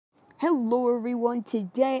Hello everyone,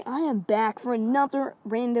 today I am back for another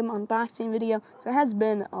random unboxing video. So it has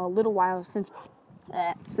been a little while since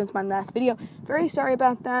my last video. Very sorry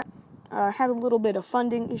about that. Had a little bit of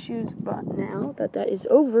funding issues, but now that is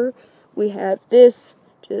over, we have this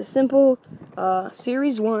just simple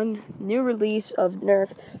Series 1 new release of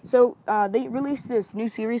Nerf. So they released this new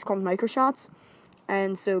series called Microshots,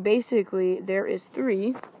 and so basically there is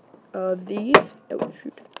 3 of these. Oh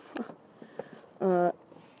shoot.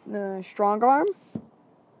 The strong arm,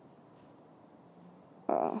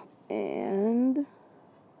 and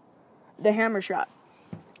the hammer shot.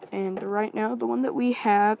 And right now, the one that we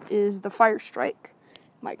have is the firestrike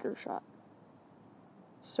micro shot.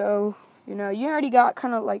 So, you already got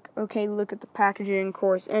kind of like, okay, look at the packaging,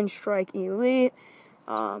 course, and strike elite,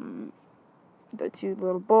 the 2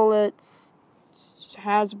 little bullets,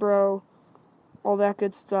 Hasbro, all that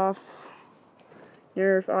good stuff.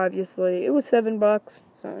 Nerf, obviously. It was $7,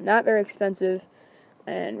 so not very expensive.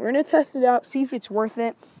 And we're going to test it out, see if it's worth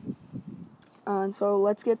it. And so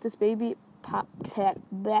let's get this baby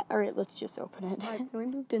Alright, let's just open it. Alright, so we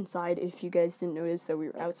moved inside, if you guys didn't notice, so we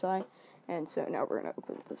were outside. And so now we're going to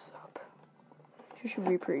open this up. It should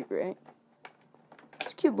be pretty great.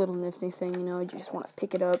 It's a cute little nifty thing, you just want to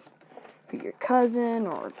pick it up for your cousin,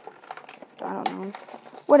 or, I don't know,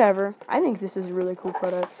 whatever. I think this is a really cool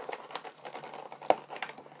product.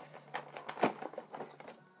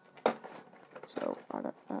 So,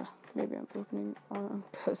 maybe I'm opening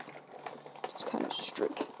because just kind of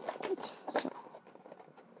straight. Right? So,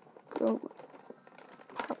 go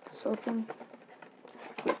pop this open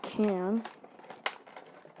if we can.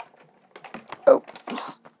 Oh,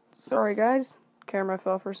 sorry guys, camera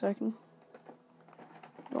fell for a second.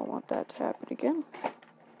 Don't want that to happen again.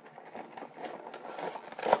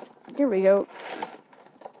 Here we go.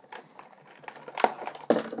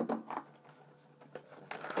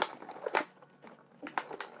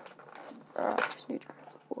 Just need to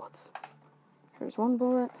grab the bullets. Here's 1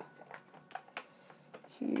 bullet.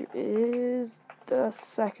 Here is the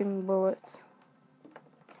 2nd bullet.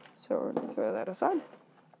 So we're going to throw that aside.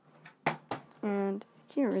 And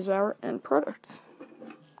here is our end product.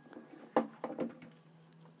 The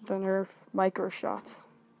Nerf Micro Shot.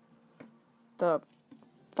 The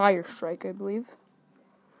Firestrike, I believe.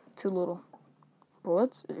 2 little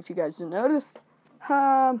bullets, if you guys didn't notice.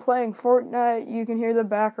 I'm playing Fortnite. You can hear the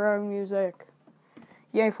background music.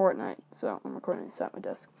 Yay, Fortnite. So, I'm recording this at my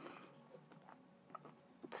desk.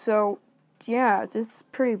 So, yeah,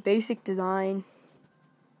 just pretty basic design.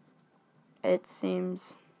 It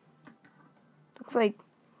seems... looks like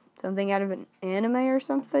something out of an anime or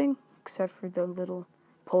something. Except for the little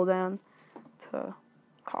pull down to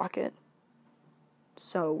cock it.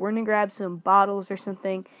 So, we're going to grab some bottles or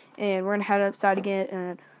something. And we're going to head outside again.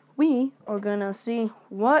 And we are going to see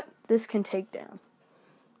what this can take down.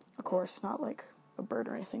 Of course, not like a bird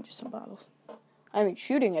or anything, just some bottles. I mean,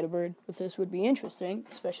 shooting at a bird with this would be interesting,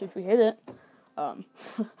 especially if we hit it.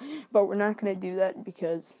 But we're not going to do that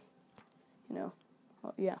because, well,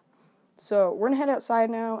 yeah. So, we're going to head outside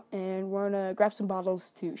now, and we're going to grab some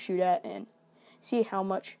bottles to shoot at and see how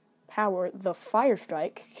much power the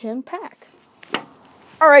Firestrike can pack.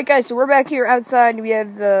 Alright guys, so we're back here outside, and we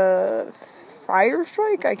have the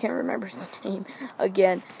Firestrike? I can't remember its name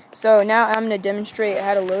again. So now I'm going to demonstrate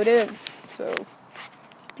how to load it. So,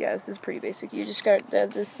 yeah, this is pretty basic. You just got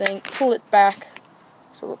this thing, pull it back,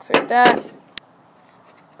 so it looks like that.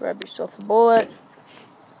 Grab yourself a bullet,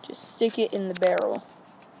 just stick it in the barrel,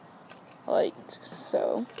 like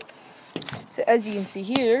so. So as you can see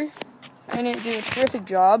here, I didn't do a terrific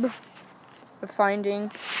job of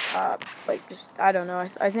finding, I don't know,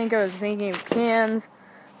 I think I was thinking of cans,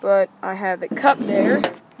 but I have a cup there,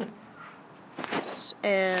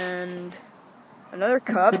 and another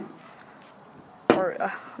cup, or,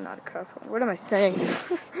 not a cup, what am I saying?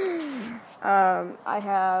 I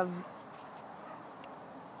have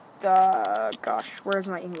where's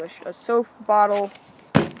my English? A soap bottle,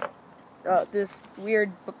 this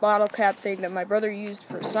weird bottle cap thing that my brother used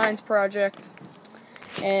for a science project,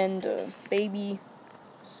 and baby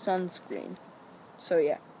sunscreen. So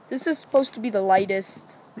yeah, this is supposed to be the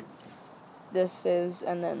lightest. This is,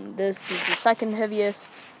 and then this is the 2nd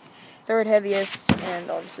heaviest, 3rd heaviest,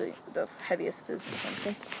 and obviously the heaviest is the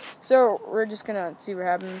sunscreen. So we're just gonna see what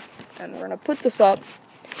happens, and we're gonna put this up.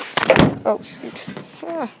 Oh shoot!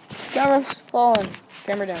 Camera's falling.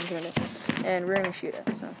 Camera down, and we're gonna shoot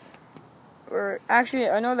it. So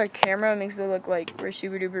I know the camera makes it look like we're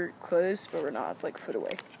super duper close, but we're not. It's like a foot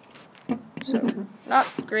away. So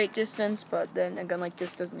not great distance, but then a gun like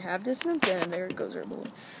this doesn't have distance, and there goes our bullet.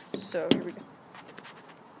 So here we go.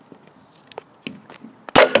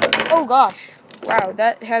 Oh gosh. Wow,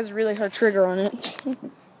 that has really hard trigger on it.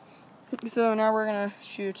 So now we're gonna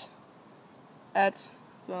shoot at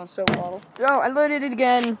the soap bottle. So I loaded it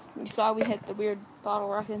again. You saw we hit the weird bottle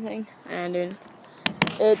rocket thing, and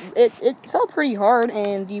it felt pretty hard,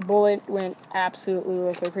 and the bullet went absolutely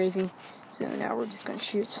like crazy. So now we're just gonna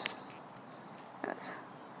shoot at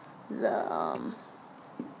the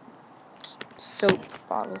soap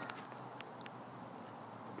bottle.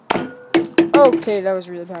 Okay, that was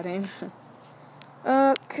really bad aim.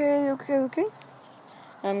 Okay.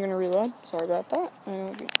 I'm gonna reload. Sorry about that. I'm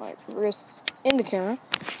gonna get my wrists in the camera.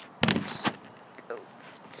 Let's go.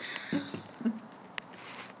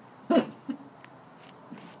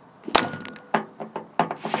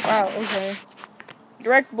 Wow, okay.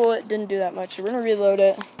 Direct bullet didn't do that much, so we're gonna reload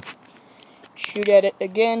it. Shoot at it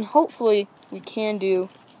again. Hopefully, we can do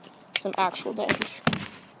some actual damage.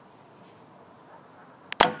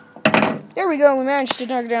 There we go, we managed to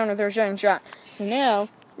knock it down with our second shot. So now,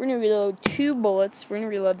 we're going to reload 2 bullets. We're going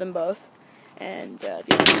to reload them both. And the other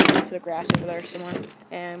one into the grass over there somewhere.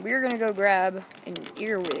 And we're going to go grab an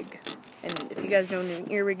earwig. And if you guys know what an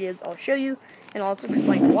earwig is, I'll show you. And I'll also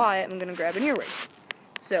explain why I'm going to grab an earwig.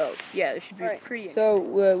 So, yeah, this should be pretty interesting. So,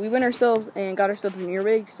 we went ourselves and got ourselves an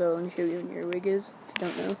earwig. So, let me show you what an earwig is, if you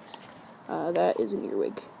don't know. That is an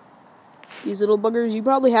earwig. These little buggers, you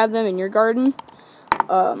probably have them in your garden.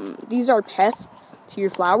 These are pests to your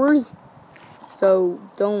flowers. So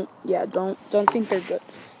don't think they're good.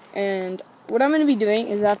 And what I'm going to be doing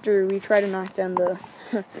is after we try to knock down the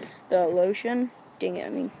the lotion,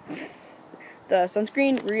 the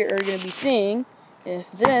sunscreen, we are going to be seeing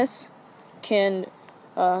if this can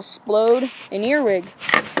explode an earwig.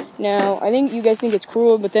 Now, I think you guys think it's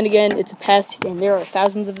cruel, but then again, it's a pest, and there are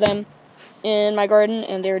thousands of them in my garden,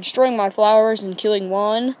 and they're destroying my flowers, and killing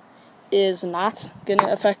one is not going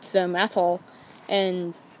to affect them at all.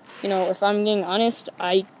 And you know, if I'm being honest,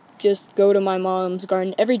 I just go to my mom's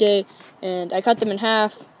garden every day, and I cut them in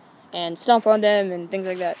half, and stomp on them, and things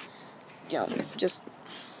like that. You know, just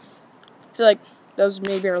feel like those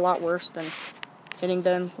maybe are a lot worse than hitting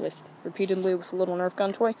them repeatedly with a little Nerf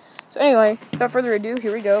gun toy. So anyway, without further ado,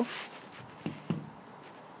 here we go.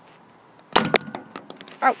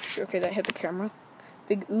 Ouch, okay, that hit the camera.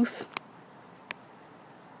 Big oof.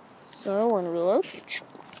 So, we're gonna reload.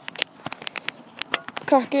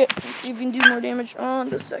 Cock it, let's see if we can do more damage on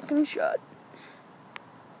the second shot.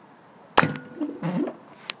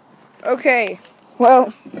 Okay,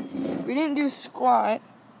 well, we didn't do squat,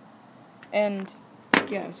 and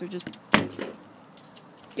yeah, so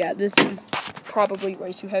this is probably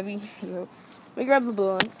way too heavy, so let me grab the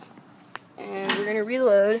bullets, and we're gonna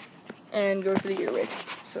reload, and go for the earwig,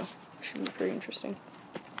 so it should be pretty interesting.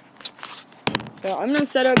 So I'm gonna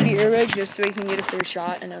set up the earwig just so we can get a clear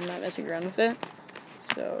shot, and I'm not messing around with it.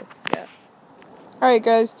 So, yeah. Alright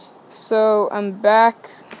guys, so I'm back.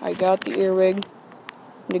 I got the earwig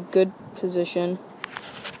in a good position.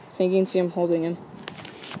 I think you can see I'm holding him.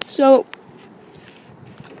 So,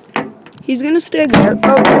 he's gonna stay there.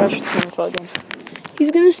 Oh gosh, the camera fell again. He's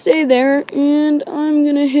gonna stay there, and I'm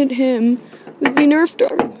gonna hit him with the Nerf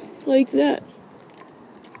dart. Like that.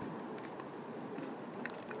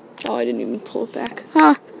 Oh, I didn't even pull it back.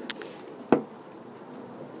 Ha!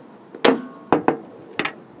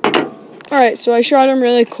 Alright, so I shot him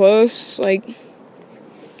really close, like,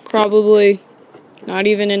 probably not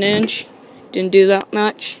even an inch. Didn't do that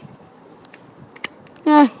much.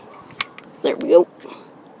 Ah, there we go.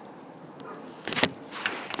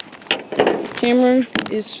 Camera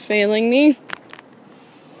is failing me.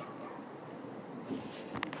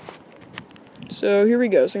 So, here we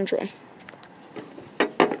go, so I'm gonna try.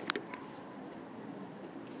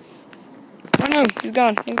 Oh no, he's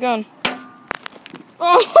gone.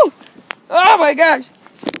 Oh! Oh my gosh!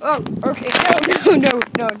 Oh, okay,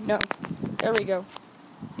 no. There we go.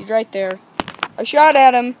 He's right there. I shot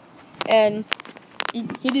at him, and he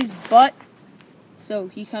hit his butt, so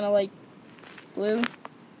he kind of like flew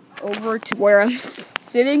over to where I'm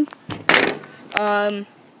sitting. So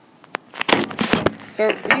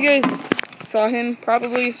you guys saw him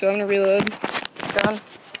probably, so I'm gonna reload. Gone.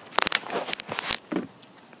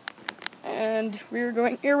 And we're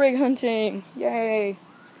going earwig hunting. Yay!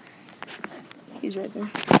 He's right there.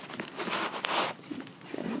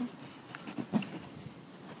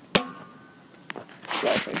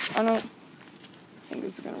 I don't think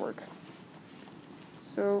this is gonna work.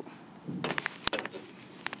 So,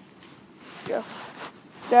 yeah.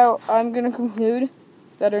 Now, I'm gonna conclude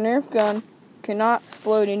that a Nerf gun cannot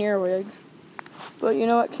explode an earwig. But you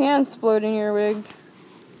know what can explode an earwig?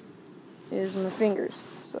 Is my fingers.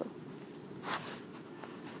 So,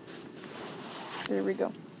 there we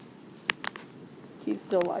go. He's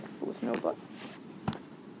still alive with no butt.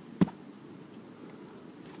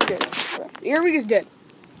 Okay, here we just did.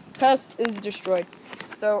 Pest is destroyed.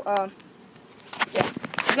 So, yeah.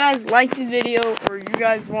 If you guys like this video, or you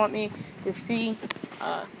guys want me to see,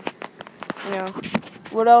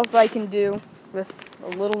 what else I can do with a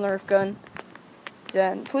little Nerf gun,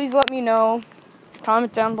 then please let me know.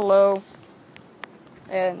 Comment down below.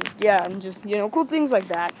 And, yeah, and just, cool things like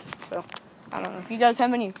that. So, I don't know. If you guys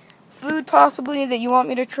have any food, possibly, that you want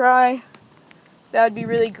me to try, that would be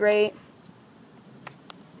really great.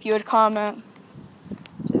 If you would comment.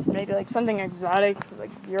 Just maybe, like, something exotic,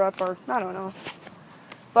 like Europe, or, I don't know.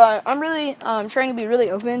 But I'm really trying to be really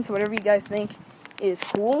open to whatever you guys think is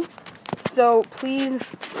cool. So, please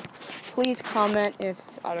comment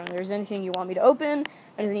if, I don't know, there's anything you want me to open,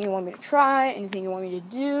 anything you want me to try, anything you want me to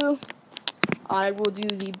do. I will do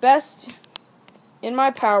the best in my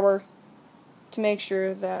power to make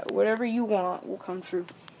sure that whatever you want will come true.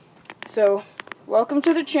 So, welcome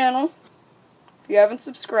to the channel. If you haven't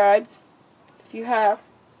subscribed, if you have,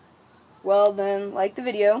 well then, like the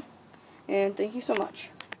video, and thank you so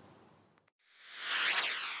much.